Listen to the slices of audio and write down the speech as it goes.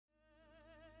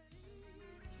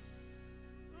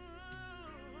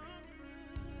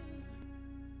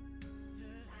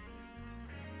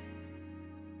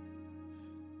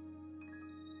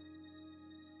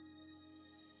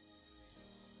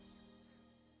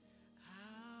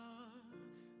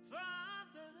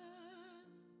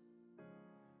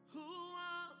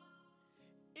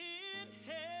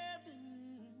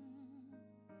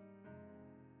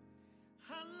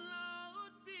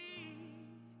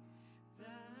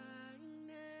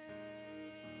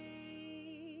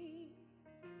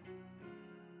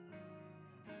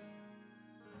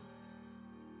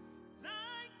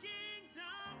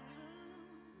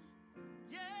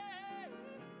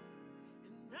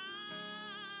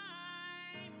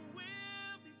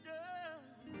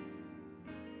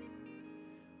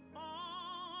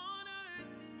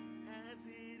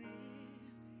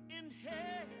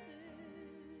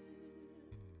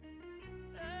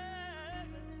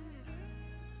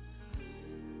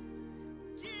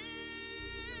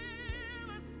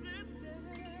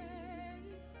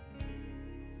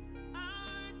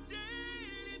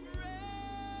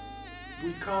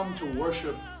we come to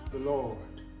worship the Lord.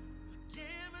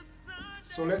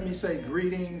 So let me say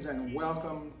greetings and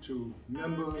welcome to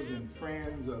members and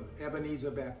friends of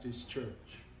Ebenezer Baptist Church.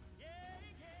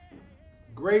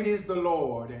 Great is the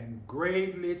Lord and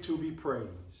greatly to be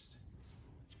praised.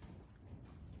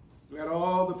 Let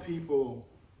all the people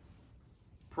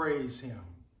praise him.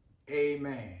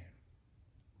 Amen.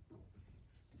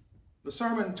 The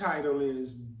sermon title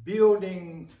is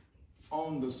Building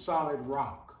on the Solid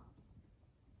Rock.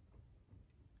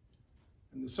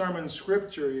 And the sermon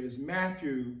scripture is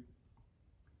Matthew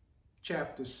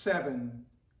chapter 7,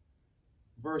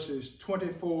 verses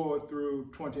 24 through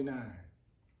 29.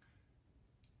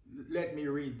 Let me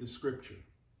read the scripture.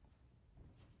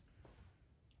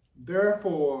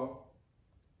 Therefore,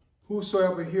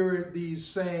 whosoever heareth these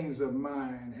sayings of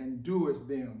mine and doeth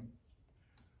them,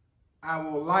 I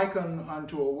will liken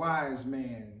unto a wise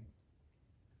man,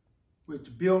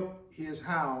 which built his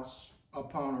house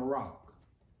upon a rock.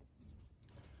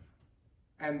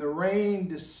 And the rain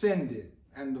descended,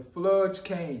 and the floods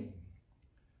came,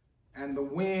 and the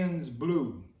winds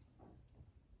blew,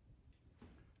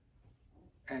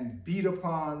 and beat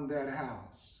upon that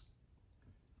house,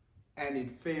 and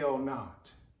it fell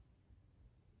not.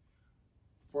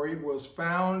 For it was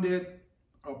founded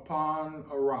upon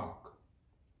a rock.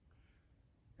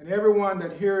 And everyone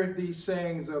that heareth these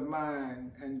sayings of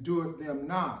mine and doeth them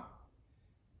not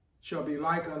shall be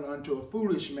likened unto a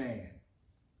foolish man,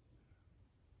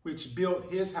 which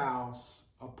built his house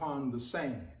upon the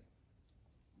sand.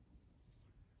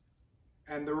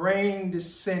 And the rain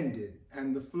descended,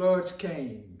 and the floods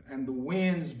came, and the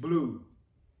winds blew,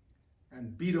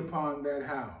 and beat upon that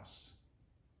house,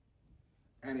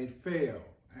 and it fell,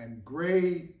 and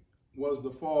great was the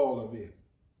fall of it.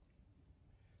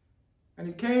 And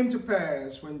it came to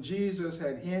pass, when Jesus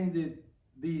had ended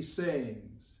these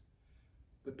sayings,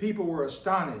 the people were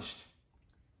astonished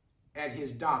at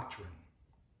his doctrine.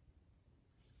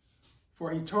 For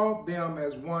he taught them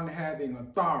as one having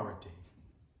authority,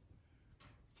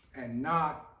 and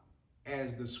not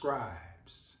as the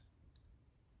scribes.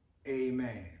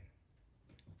 Amen.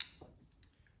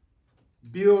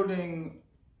 Building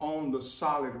on the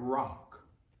solid rock.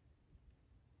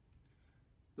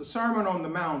 The Sermon on the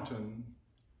Mountain,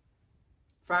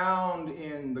 found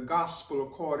in the Gospel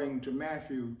according to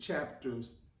Matthew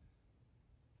chapters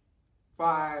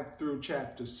 5 through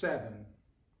chapter 7,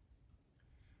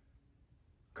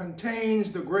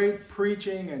 contains the great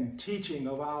preaching and teaching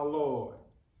of our Lord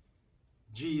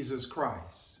Jesus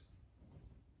Christ.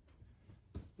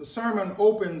 The sermon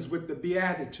opens with the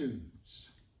Beatitudes.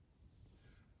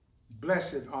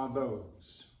 Blessed are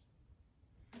those,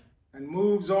 and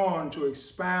moves on to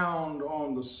expound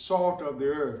on the salt of the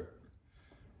earth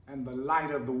and the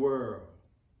light of the world,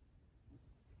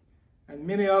 and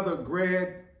many other great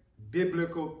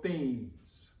biblical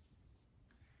themes.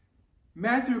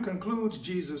 Matthew concludes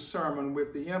Jesus' sermon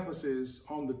with the emphasis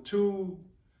on the two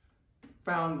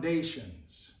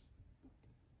foundations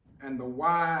and the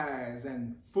wise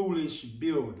and foolish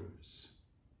builders.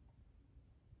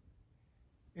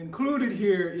 Included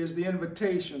here is the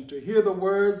invitation to hear the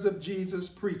words of Jesus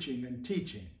preaching and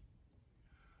teaching.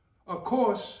 Of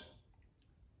course,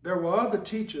 there were other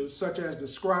teachers such as the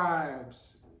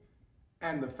scribes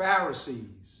and the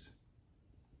Pharisees,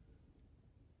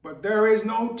 but there is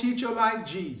no teacher like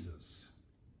Jesus,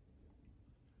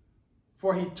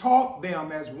 for he taught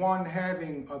them as one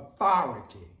having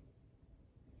authority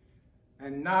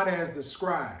and not as the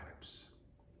scribes.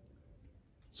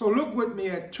 So look with me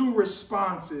at two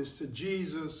responses to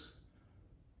Jesus'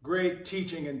 great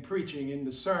teaching and preaching in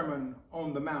the Sermon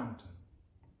on the Mountain.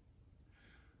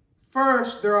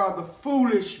 First, there are the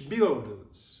foolish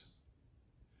builders.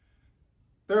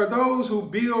 There are those who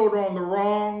build on the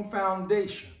wrong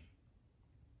foundation.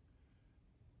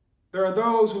 There are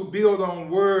those who build on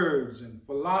words and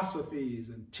philosophies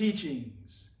and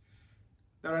teachings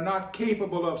that are not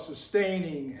capable of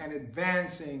sustaining and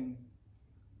advancing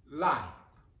life.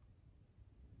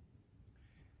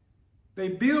 They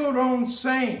build on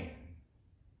sand.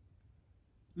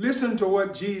 Listen to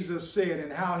what Jesus said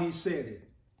and how he said it.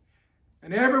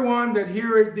 And everyone that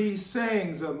heareth these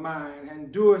sayings of mine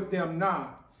and doeth them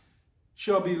not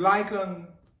shall be likened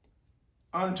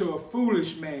unto a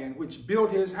foolish man which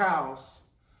built his house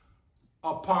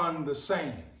upon the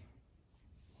sand.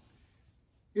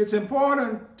 It's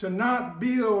important to not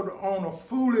build on a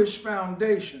foolish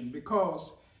foundation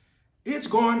because it's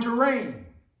going to rain.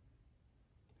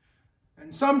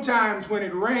 And sometimes when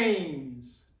it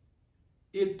rains,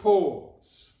 it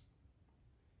pours.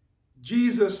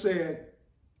 Jesus said,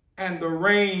 and the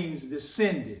rains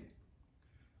descended,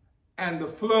 And the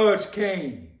floods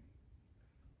came,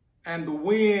 and the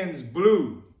winds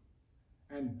blew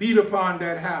and beat upon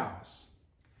that house,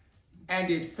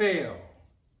 and it fell,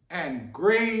 and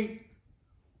great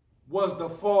was the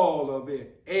fall of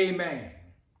it. Amen.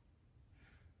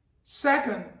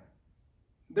 Second,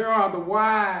 there are the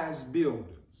wise builders.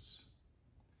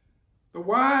 The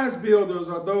wise builders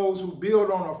are those who build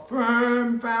on a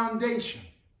firm foundation.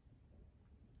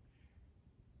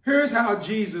 Here's how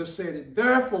Jesus said it.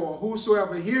 Therefore,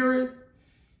 whosoever heareth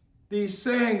these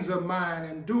sayings of mine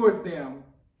and doeth them,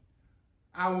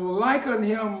 I will liken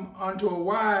him unto a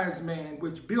wise man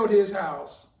which built his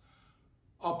house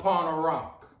upon a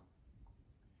rock.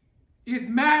 It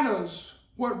matters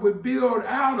what we build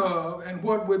out of and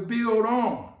what we build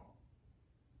on.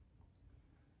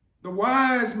 The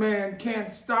wise man can't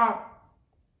stop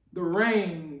the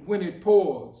rain when it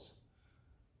pours,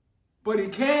 but he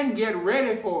can get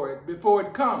ready for it before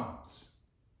it comes.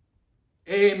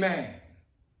 Amen.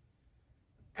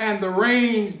 And the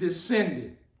rains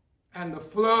descended, and the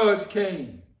floods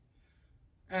came,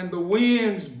 and the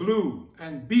winds blew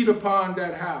and beat upon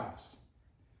that house,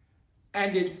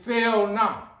 and it fell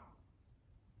not,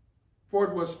 for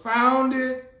it was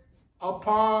founded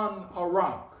upon a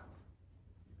rock.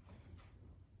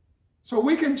 So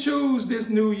we can choose this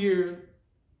new year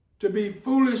to be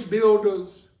foolish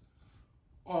builders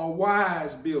or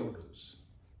wise builders.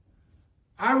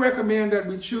 I recommend that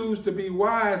we choose to be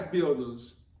wise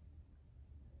builders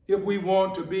if we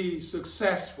want to be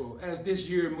successful as this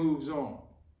year moves on.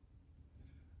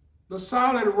 The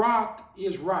solid rock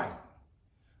is right.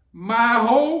 My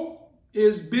hope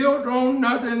is built on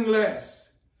nothing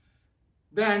less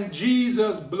than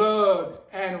Jesus' blood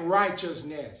and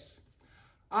righteousness.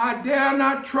 I dare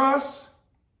not trust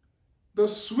the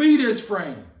sweetest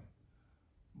frame,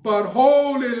 but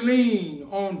wholly lean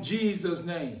on Jesus'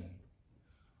 name.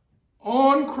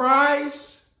 On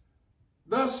Christ,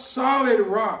 the solid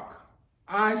rock,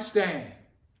 I stand.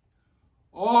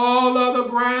 All other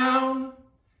ground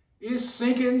is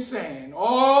sinking sand.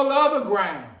 All other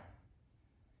ground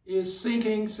is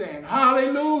sinking sand.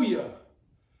 Hallelujah.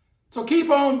 So keep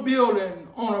on building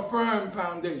on a firm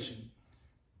foundation.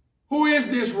 Who is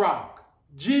this rock?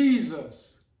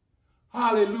 Jesus.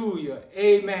 Hallelujah.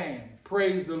 Amen.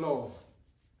 Praise the Lord.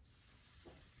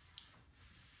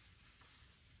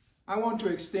 I want to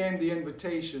extend the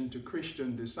invitation to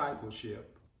Christian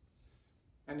discipleship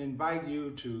and invite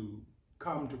you to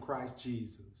come to Christ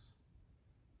Jesus.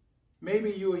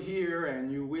 Maybe you're here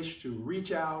and you wish to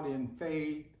reach out in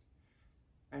faith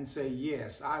and say,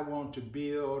 yes, I want to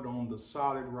build on the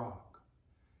solid rock.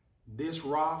 This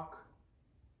rock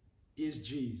is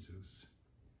Jesus.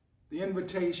 The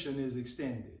invitation is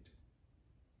extended.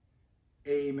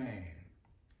 Amen.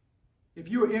 If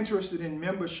you are interested in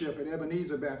membership at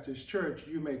Ebenezer Baptist Church,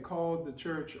 you may call the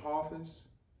church office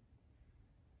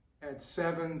at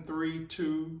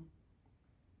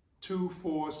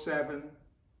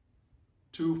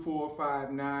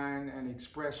 732-247-2459 and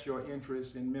express your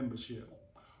interest in membership.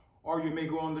 Or you may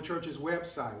go on the church's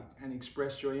website and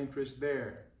express your interest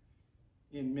there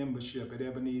in membership at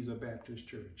Ebenezer Baptist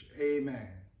Church. Amen.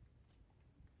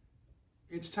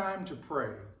 It's time to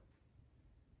pray.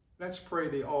 Let's pray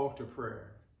the altar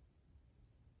prayer.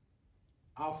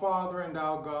 Our Father and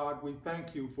our God, we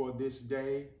thank you for this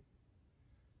day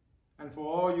and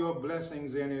for all your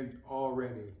blessings in it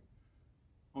already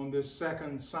on this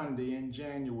second Sunday in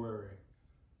January,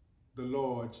 the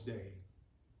Lord's Day.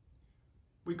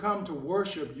 We come to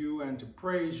worship you and to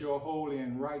praise your holy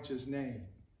and righteous name,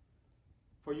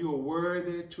 for you are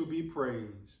worthy to be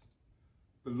praised.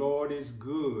 The Lord is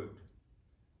good.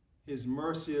 His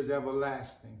mercy is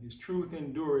everlasting. His truth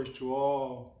endures to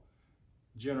all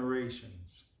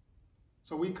generations.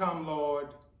 So we come, Lord,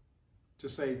 to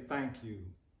say thank you.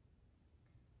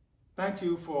 Thank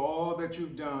you for all that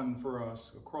you've done for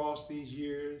us across these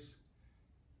years,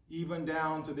 even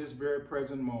down to this very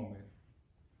present moment.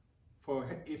 For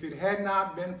if it had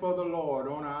not been for the Lord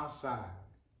on our side,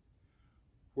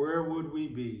 where would we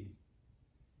be?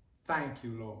 Thank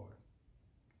you, Lord.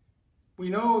 We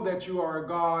know that you are a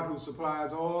God who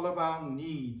supplies all of our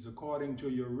needs according to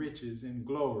your riches in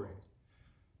glory.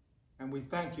 And we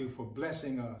thank you for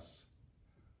blessing us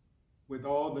with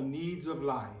all the needs of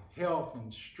life, health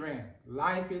and strength,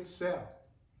 life itself,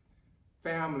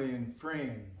 family and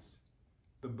friends,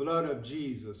 the blood of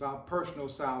Jesus, our personal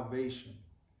salvation.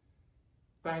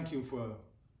 Thank you for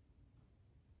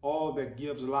all that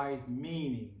gives life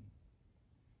meaning.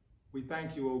 We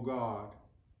thank you, O God,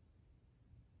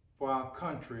 for our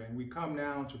country, and we come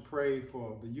now to pray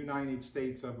for the United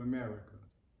States of America.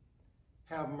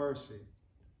 Have mercy.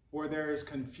 Where there is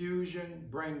confusion,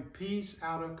 bring peace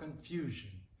out of confusion.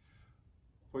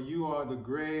 For you are the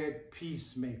great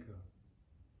peacemaker.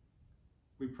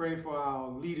 We pray for our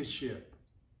leadership.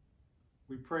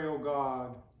 We pray, oh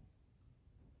God,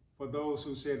 for those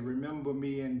who said, remember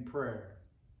me in prayer.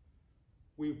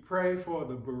 We pray for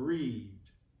the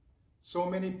bereaved. So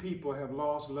many people have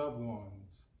lost loved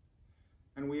ones,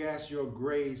 and we ask your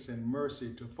grace and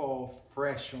mercy to fall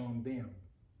fresh on them.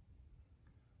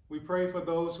 We pray for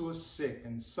those who are sick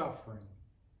and suffering.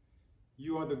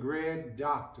 You are the great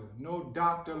doctor, no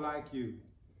doctor like you.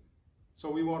 So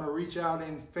we want to reach out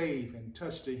in faith and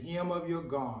touch the hem of your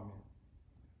garment.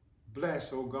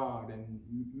 Bless, oh God, and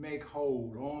make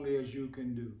whole only as you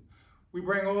can do. We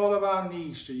bring all of our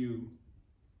needs to you.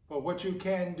 For what you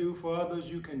can do for others,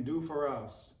 you can do for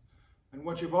us. And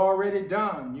what you've already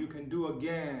done, you can do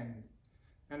again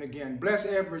and again. Bless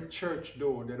every church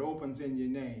door that opens in your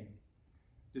name.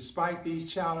 Despite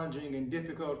these challenging and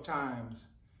difficult times,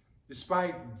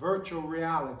 despite virtual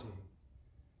reality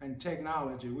and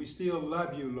technology, we still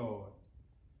love you, Lord.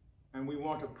 And we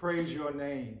want to praise your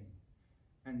name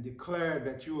and declare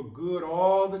that you are good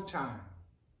all the time.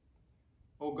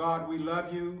 Oh God, we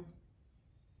love you.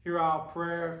 Hear our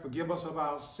prayer. Forgive us of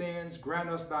our sins. Grant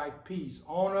us thy peace.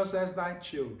 Own us as thy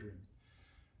children.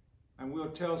 And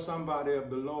we'll tell somebody of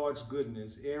the Lord's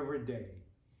goodness every day.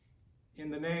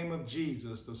 In the name of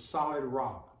Jesus, the solid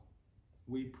rock,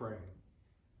 we pray.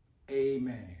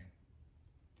 Amen.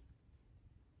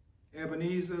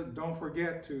 Ebenezer, don't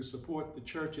forget to support the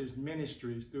church's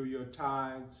ministries through your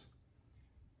tithes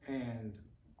and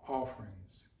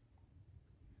offerings.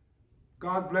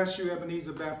 God bless you,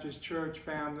 Ebenezer Baptist Church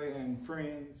family and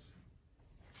friends.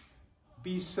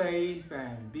 Be safe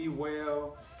and be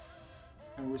well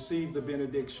and receive the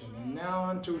benediction. And now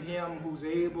unto him who's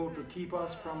able to keep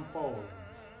us from falling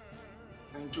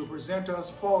and to present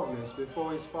us faultless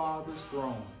before his Father's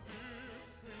throne.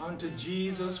 Unto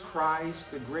Jesus Christ,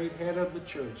 the great head of the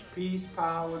church, peace,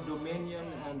 power, dominion,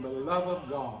 and the love of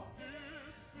God,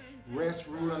 rest,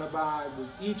 rule, and abide with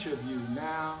each of you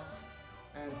now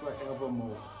and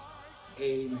forevermore.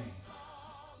 Amen.